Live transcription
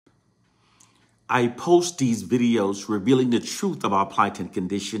I post these videos revealing the truth of our plight and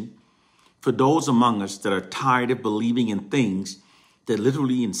condition for those among us that are tired of believing in things that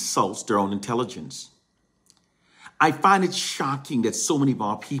literally insults their own intelligence. I find it shocking that so many of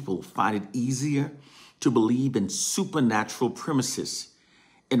our people find it easier to believe in supernatural premises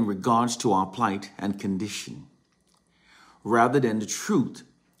in regards to our plight and condition, rather than the truth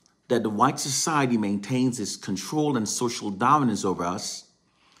that the white society maintains its control and social dominance over us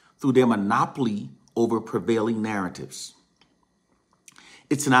through their monopoly over prevailing narratives.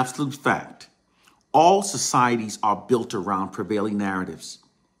 It's an absolute fact. All societies are built around prevailing narratives.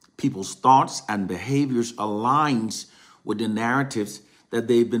 People's thoughts and behaviors aligns with the narratives that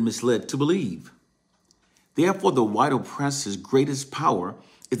they've been misled to believe. Therefore, the white oppressor's greatest power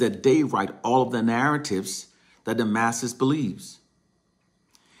is that they write all of the narratives that the masses believes.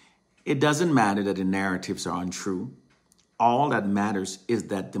 It doesn't matter that the narratives are untrue. All that matters is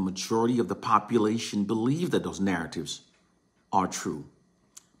that the majority of the population believe that those narratives are true.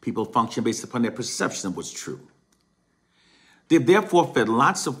 People function based upon their perception of what's true. They've therefore fed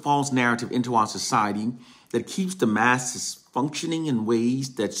lots of false narrative into our society that keeps the masses functioning in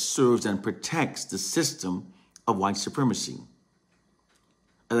ways that serves and protects the system of white supremacy.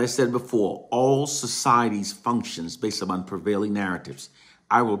 As I said before, all societies functions based upon prevailing narratives.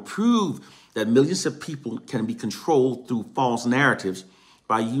 I will prove that millions of people can be controlled through false narratives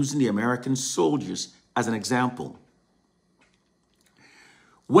by using the American soldiers as an example.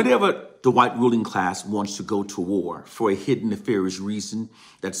 Whenever the white ruling class wants to go to war for a hidden nefarious reason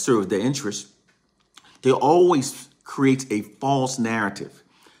that serves their interests, they always create a false narrative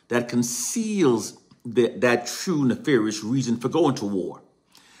that conceals that true nefarious reason for going to war.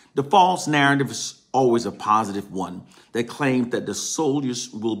 The false narrative is always a positive one that claims that the soldiers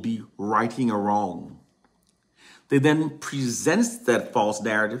will be righting a wrong. They then presents that false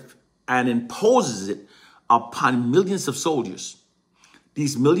narrative and imposes it upon millions of soldiers.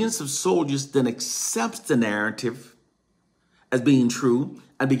 These millions of soldiers then accept the narrative as being true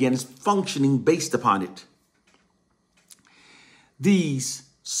and begins functioning based upon it. These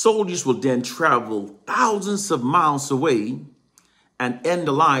soldiers will then travel thousands of miles away and end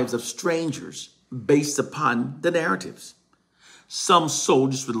the lives of strangers based upon the narratives. Some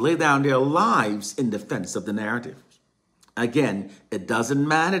soldiers would lay down their lives in defense of the narrative. Again, it doesn't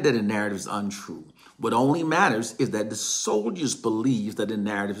matter that the narrative is untrue. What only matters is that the soldiers believe that the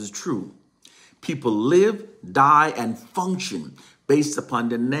narrative is true. People live, die, and function based upon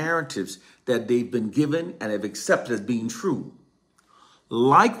the narratives that they've been given and have accepted as being true.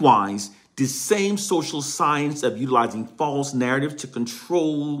 Likewise, the same social science of utilizing false narratives to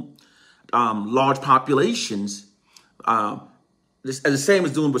control large populations, the same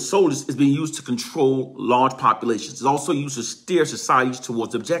as doing with soldiers, is being used to control large populations. It's also used to steer societies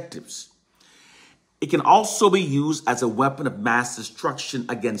towards objectives. It can also be used as a weapon of mass destruction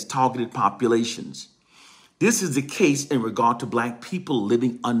against targeted populations. This is the case in regard to Black people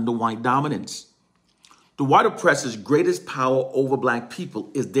living under white dominance. The white oppressor's greatest power over Black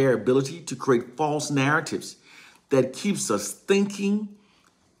people is their ability to create false narratives that keeps us thinking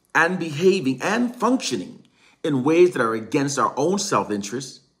and behaving and functioning in ways that are against our own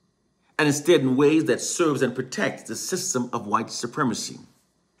self-interest and instead in ways that serves and protects the system of white supremacy.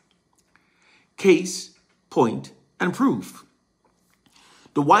 Case, point, and proof.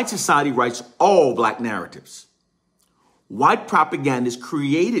 The white society writes all Black narratives. White propagandists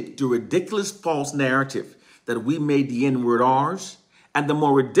created the ridiculous false narrative that we made the N-word ours, and the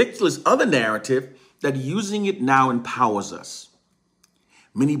more ridiculous other narrative that using it now empowers us.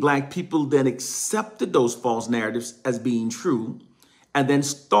 Many Black people then accepted those false narratives as being true and then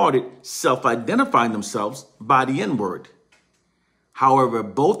started self-identifying themselves by the N-word. However,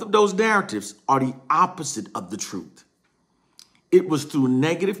 both of those narratives are the opposite of the truth. It was through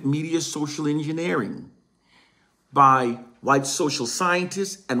negative media social engineering by white social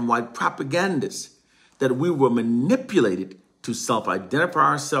scientists and white propagandists that we were manipulated to self-identify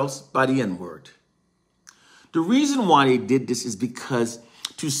ourselves by the N-word. The reason why they did this is because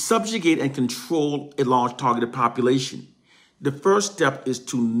to subjugate and control a large targeted population, the first step is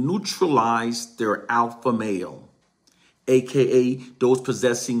to neutralize their alpha male, aka those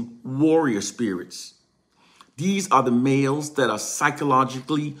possessing warrior spirits. These are the males that are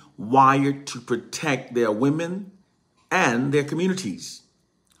psychologically wired to protect their women and their communities.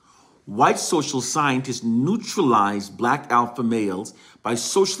 White social scientists neutralize Black alpha males by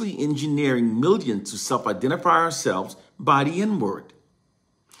socially engineering millions to self-identify ourselves by the N-word.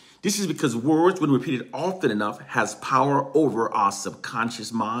 This is because words, when repeated often enough, has power over our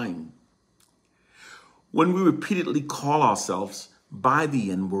subconscious mind. When we repeatedly call ourselves by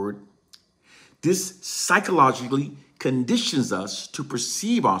the N-word, This psychologically conditions us to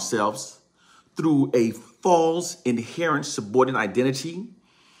perceive ourselves through a false, inherent subordinate identity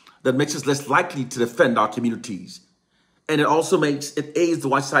that makes us less likely to defend our communities. And it aids the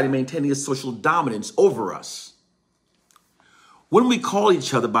white society in maintaining a social dominance over us. When we call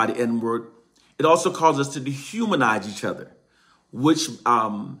each other by the N-word, it also causes us to dehumanize each other, which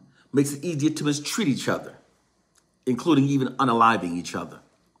makes it easier to mistreat each other, including even unaliving each other.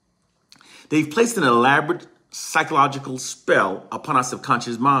 They've placed an elaborate psychological spell upon our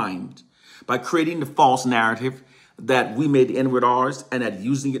subconscious mind by creating the false narrative that we made the N-word ours and that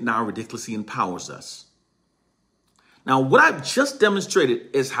using it now ridiculously empowers us. Now, what I've just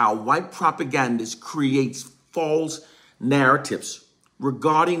demonstrated is how white propagandists create false narratives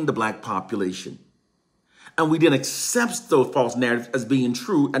regarding the black population. And we then accept those false narratives as being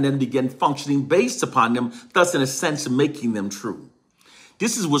true and then begin functioning based upon them, thus in a sense making them true.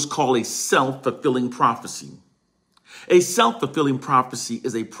 This is what's called a self-fulfilling prophecy. A self-fulfilling prophecy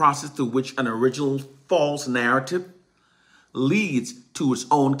is a process through which an original false narrative leads to its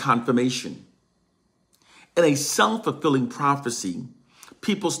own confirmation. In a self-fulfilling prophecy,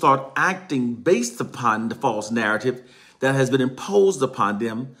 people start acting based upon the false narrative that has been imposed upon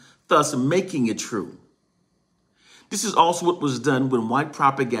them, thus making it true. This is also what was done when white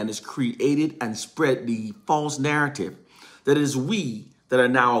propagandists created and spread the false narrative that it is we that are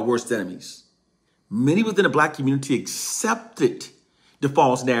now our worst enemies. Many within the black community accepted the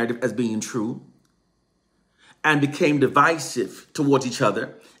false narrative as being true and became divisive towards each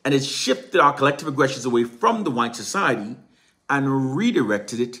other, and it shifted our collective aggressions away from the white society and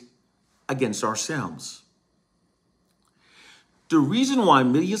redirected it against ourselves. The reason why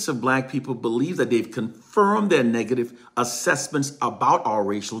millions of black people believe that they've confirmed their negative assessments about our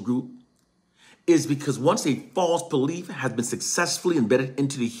racial group is because once a false belief has been successfully embedded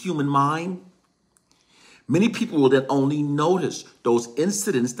into the human mind, many people will then only notice those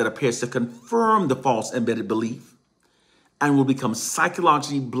incidents that appears to confirm the false embedded belief and will become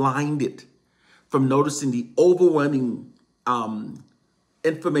psychologically blinded from noticing the overwhelming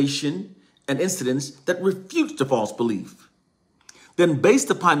information and incidents that refute the false belief. Then based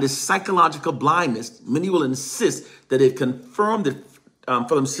upon this psychological blindness, many will insist that they've confirmed it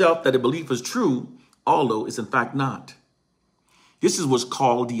for themselves that the belief is true, although it's in fact not. This is what's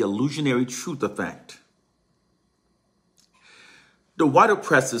called the illusionary truth effect. The white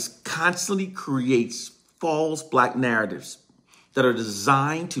oppressors constantly creates false black narratives that are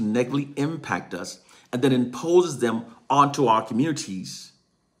designed to negatively impact us and then imposes them onto our communities.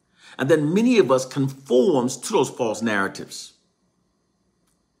 And then many of us conforms to those false narratives.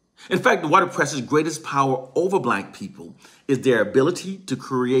 In fact, the white oppressor's greatest power over black people is their ability to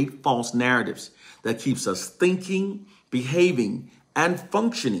create false narratives that keeps us thinking, behaving, and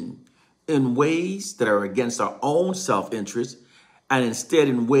functioning in ways that are against our own self-interest and instead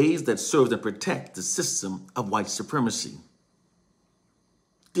in ways that serve and protect the system of white supremacy.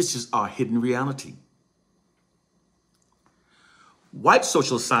 This is our hidden reality. White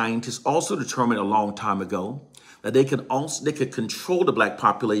social scientists also determined a long time ago that they could control the black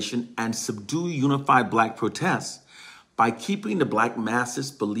population and subdue unified black protests by keeping the black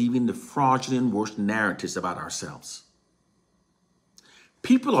masses believing the fraudulent worst narratives about ourselves.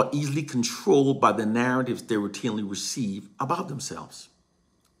 People are easily controlled by the narratives they routinely receive about themselves.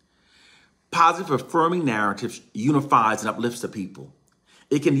 Positive affirming narratives unifies and uplifts the people.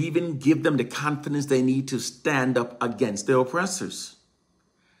 It can even give them the confidence they need to stand up against their oppressors.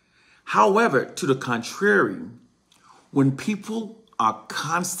 However, to the contrary, when people are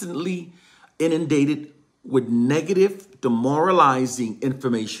constantly inundated with negative, demoralizing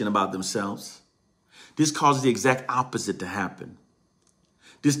information about themselves, this causes the exact opposite to happen.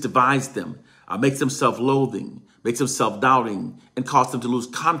 This divides them, makes them self-loathing, makes them self-doubting, and causes them to lose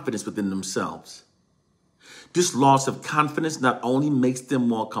confidence within themselves. This loss of confidence not only makes them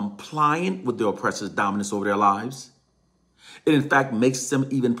more compliant with their oppressor's dominance over their lives, it in fact makes them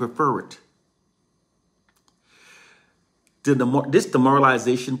even prefer it. This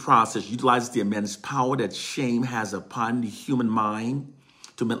demoralization process utilizes the immense power that shame has upon the human mind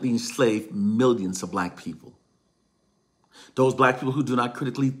to mentally enslave millions of black people. Those black people who do not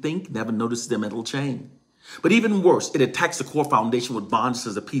critically think never notice their mental chain. But even worse, it attacks the core foundation which bonds us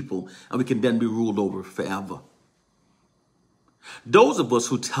as a people, and we can then be ruled over forever. Those of us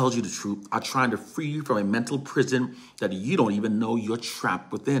who tell you the truth are trying to free you from a mental prison that you don't even know you're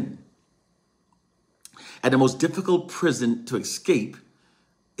trapped within. And the most difficult prison to escape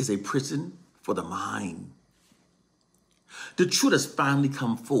is a prison for the mind. The truth has finally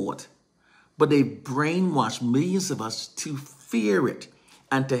come forward, but they've brainwashed millions of us to fear it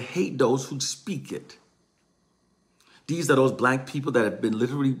and to hate those who speak it. These are those black people that have been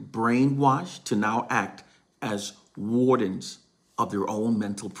literally brainwashed to now act as wardens of their own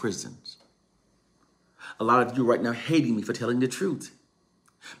mental prisons. A lot of you right now hating me for telling the truth.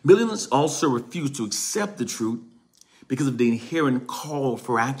 Millions also refuse to accept the truth because of the inherent call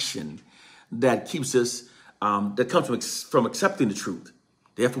for action that keeps us, that comes from accepting the truth.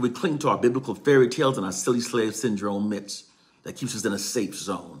 Therefore, we cling to our biblical fairy tales and our silly slave syndrome myths that keeps us in a safe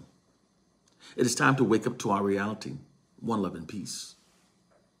zone. It is time to wake up to our reality. One love and peace.